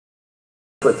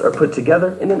leaflets are put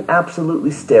together in an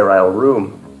absolutely sterile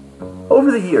room.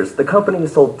 Over the years, the company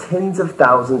has sold tens of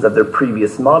thousands of their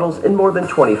previous models in more than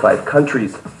 25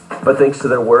 countries. But thanks to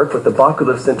their work with the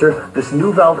Bakuliv Center, this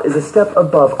new valve is a step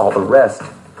above all the rest.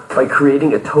 By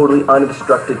creating a totally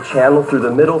unobstructed channel through the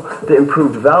middle, the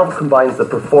improved valve combines the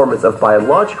performance of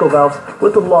biological valves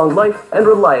with the long life and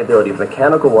reliability of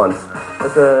mechanical ones.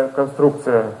 The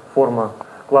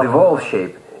valve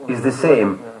shape is the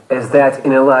same as that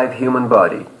in a live human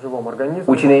body,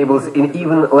 which enables an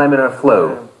even laminar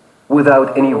flow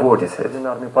without any vortices.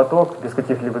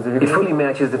 It fully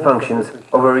matches the functions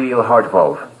of a real heart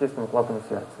valve.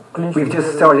 We've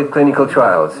just started clinical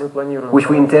trials, which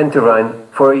we intend to run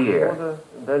for a year,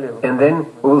 and then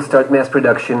we will start mass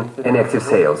production and active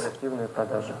sales.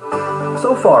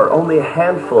 So far, only a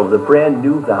handful of the brand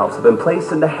new valves have been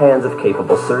placed in the hands of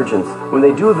capable surgeons. When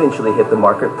they do eventually hit the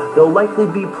market, there'll likely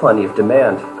be plenty of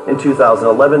demand. In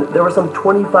 2011, there were some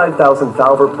 25,000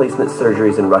 valve replacement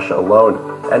surgeries in Russia alone.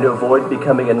 And to avoid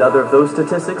becoming another of those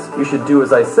statistics, you should do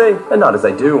as I say and not as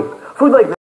I do. For like